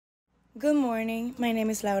Good morning, my name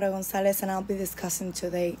is Laura González and I'll be discussing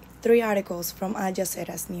today 3 articles from Al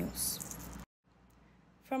Jazeera's news.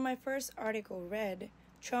 From my first article read,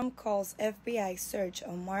 Trump calls FBI search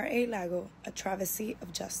on Mar-a-Lago a travesty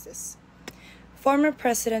of justice. Former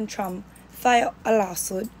President Trump filed a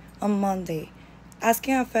lawsuit on Monday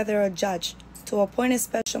asking a federal judge to appoint a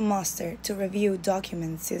special master to review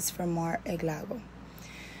documents seized from Mar-a-Lago.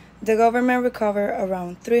 The government recovered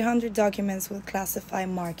around 300 documents with classified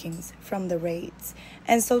markings from the raids,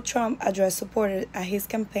 and so Trump addressed supporters at his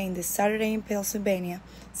campaign this Saturday in Pennsylvania,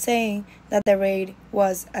 saying that the raid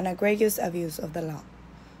was an egregious abuse of the law.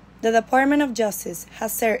 The Department of Justice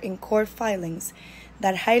has said in court filings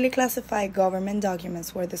that highly classified government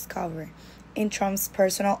documents were discovered in Trump's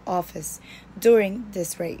personal office during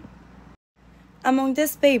this raid. Among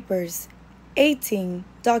these papers, 18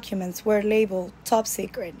 documents were labeled top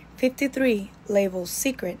secret, 53 labeled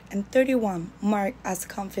secret, and 31 marked as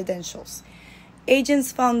confidentials.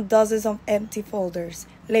 Agents found dozens of empty folders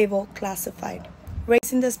labeled classified,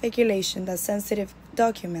 raising the speculation that sensitive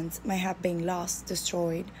documents might have been lost,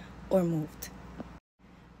 destroyed, or moved.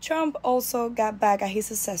 Trump also got back at his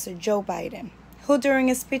successor Joe Biden, who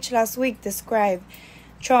during a speech last week described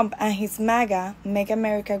Trump and his MAGA, Make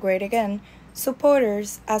America Great Again,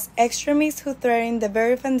 supporters as extremists who threaten the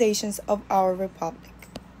very foundations of our republic.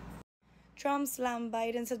 Trump slammed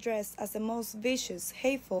Biden's address as the most vicious,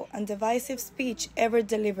 hateful, and divisive speech ever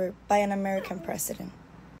delivered by an American president.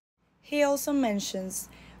 He also mentions,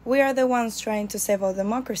 "We are the ones trying to save our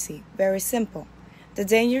democracy. Very simple. The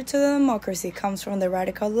danger to the democracy comes from the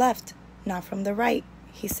radical left, not from the right,"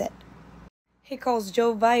 he said. He calls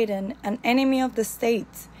Joe Biden an enemy of the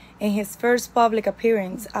state in his first public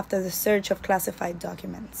appearance after the search of classified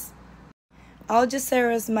documents. Al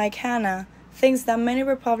Jazeera's Mike Hanna thinks that many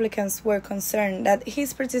Republicans were concerned that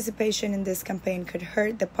his participation in this campaign could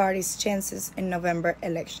hurt the party's chances in November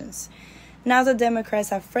elections. Now the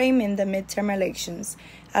Democrats are framing the midterm elections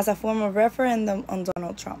as a form of referendum on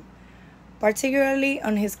Donald Trump, particularly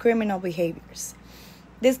on his criminal behaviors.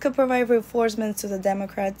 This could provide reinforcements to the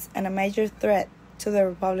Democrats and a major threat to the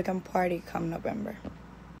Republican Party come November.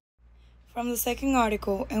 From the second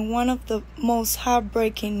article, and one of the most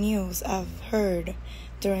heartbreaking news I've heard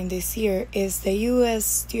during this year is the U.S.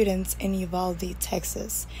 students in Uvalde,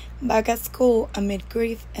 Texas, back at school amid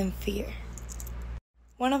grief and fear.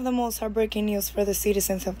 One of the most heartbreaking news for the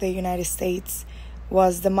citizens of the United States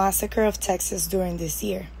was the massacre of Texas during this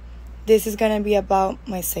year. This is going to be about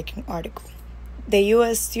my second article. The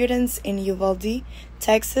U.S. students in Uvalde,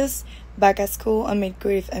 Texas, back at school amid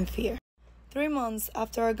grief and fear. 3 months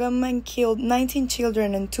after a gunman killed 19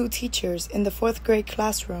 children and 2 teachers in the 4th grade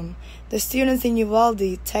classroom, the students in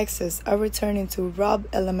Uvalde, Texas, are returning to Robb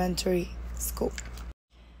Elementary School.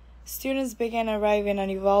 Students began arriving at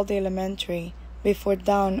Uvalde Elementary before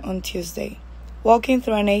dawn on Tuesday, walking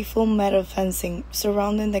through an 8-foot metal fencing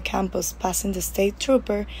surrounding the campus, passing the state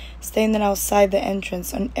trooper standing outside the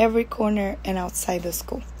entrance on every corner and outside the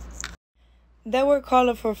school. There were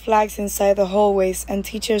colorful flags inside the hallways and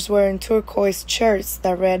teachers wearing turquoise shirts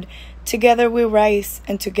that read, "Together we rise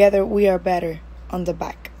and together we are better," on the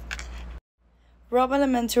back. Robb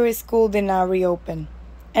Elementary School did not reopen,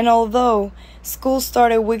 and although school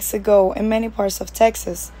started weeks ago in many parts of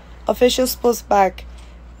Texas, officials pushed back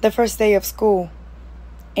the first day of school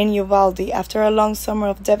in Uvalde after a long summer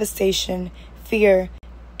of devastation, fear,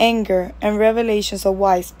 anger, and revelations of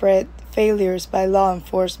widespread failures by law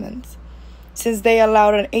enforcement, since they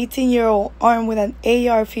allowed an 18-year-old armed with an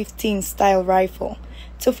AR-15 style rifle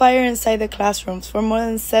to fire inside the classrooms for more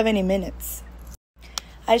than 70 minutes.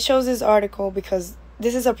 I chose this article because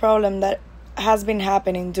this is a problem that has been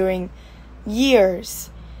happening during years,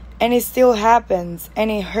 and it still happens,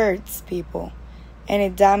 and it hurts people, and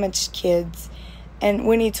it damaged kids, and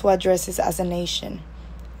we need to address this as a nation.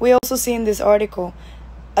 We also see in this article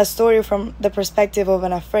a story from the perspective of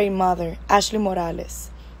an afraid mother, Ashley Morales.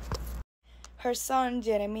 Her son,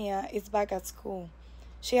 Jeremiah, is back at school.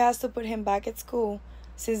 She has to put him back at school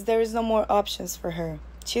since there is no more options for her.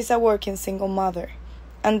 She's a working single mother,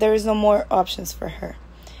 and there is no more options for her.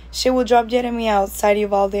 She will drop Jeremiah outside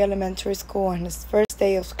Uvalde Elementary School on his first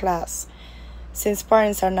day of class, since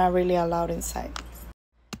parents are not really allowed inside.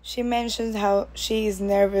 She mentions how she is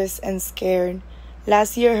nervous and scared.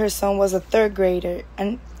 Last year, her son was a 3rd grader,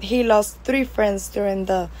 and he lost 3 friends during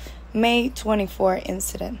the May 24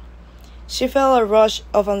 incident. She felt a rush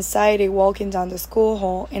of anxiety walking down the school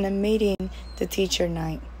hall in a meeting the teacher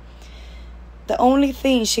night. The only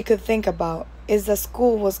thing she could think about is that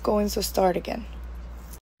school was going to start again.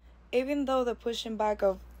 Even though the pushing back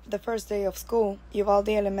of the first day of school, Uvalde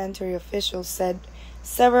Elementary officials said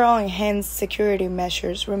Several enhanced security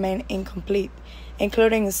measures remain incomplete,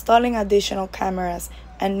 including installing additional cameras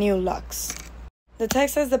and new locks. The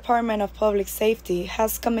Texas Department of Public Safety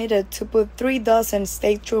has committed to put 36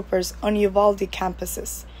 state troopers on Uvalde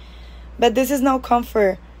campuses. But this is no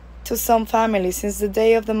comfort to some families since the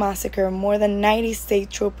day of the massacre, more than 90 state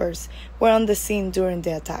troopers were on the scene during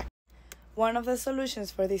the attack. One of the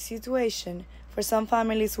solutions for this situation, for some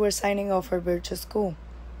families were signing up for virtual school.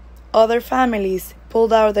 Other families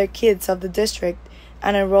pulled out their kids of the district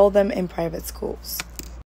and enrolled them in private schools.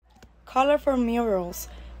 Colorful murals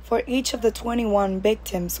for each of the 21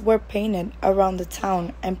 victims were painted around the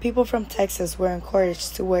town, and people from Texas were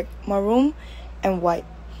encouraged to wear maroon and white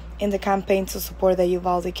in the campaign to support the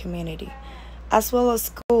Uvalde community, as well as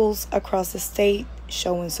schools across the state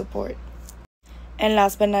showing support. And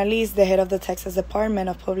last but not least, the head of the Texas Department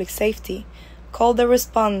of Public Safety called the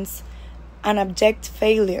response an abject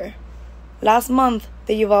failure. Last month,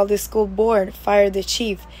 the Uvalde School Board fired the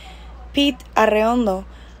chief, Pete Arreondo,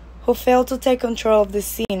 who failed to take control of the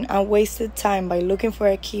scene and wasted time by looking for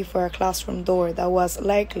a key for a classroom door that was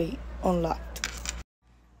likely unlocked.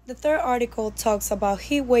 The third article talks about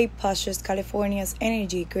heat wave pushes California's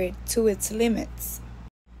energy grid to its limits.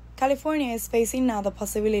 California is facing now the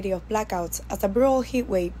possibility of blackouts as a brutal heat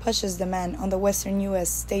wave pushes demand on the western U.S.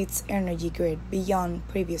 state's energy grid beyond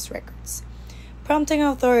previous records, prompting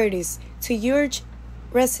authorities to urge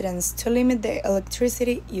residents to limit their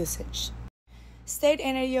electricity usage. State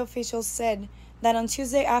energy officials said that on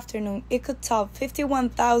Tuesday afternoon it could top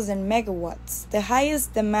 51,000 megawatts, the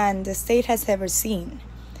highest demand the state has ever seen.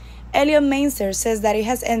 Elliot Mainzer says that it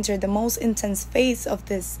has entered the most intense phase of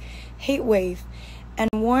this heat wave and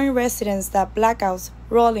warned residents that blackouts,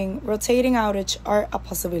 rotating outage are a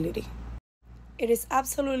possibility. It is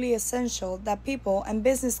absolutely essential that people and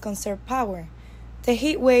business conserve power. The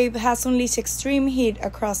heat wave has unleashed extreme heat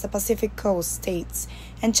across the Pacific Coast states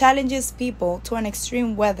and challenges people to an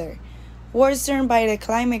extreme weather, worsened by the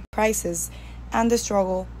climate crisis and the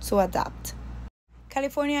struggle to adapt.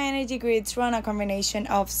 California energy grids run a combination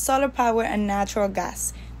of solar power and natural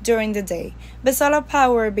gas during the day, but solar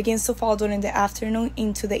power begins to fall during the afternoon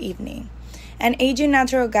into the evening. And aging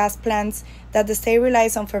natural gas plants that the state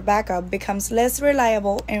relies on for backup becomes less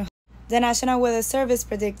reliable, and the National Weather Service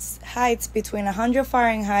predicts heights between 100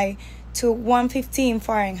 Fahrenheit to 115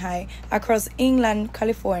 Fahrenheit across inland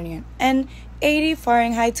California and 80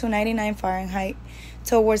 Fahrenheit to 99 Fahrenheit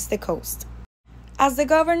towards the coast. As the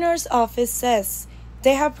governor's office says,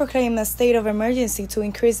 they have proclaimed a state of emergency to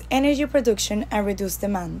increase energy production and reduce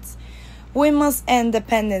demands. We must end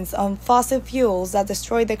dependence on fossil fuels that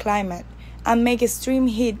destroy the climate and make extreme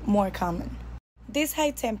heat more common. These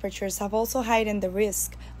high temperatures have also heightened the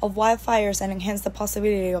risk of wildfires and enhanced the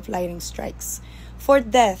possibility of lightning strikes. 4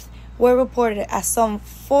 deaths were reported as some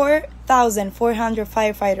 4,400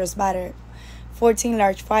 firefighters battled 14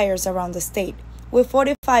 large fires around the state, with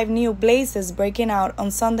 45 new blazes breaking out on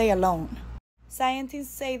Sunday alone. Scientists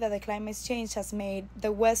say that the climate change has made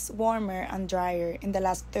the West warmer and drier in the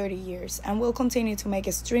last 30 years and will continue to make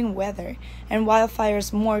extreme weather and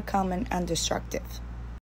wildfires more common and destructive.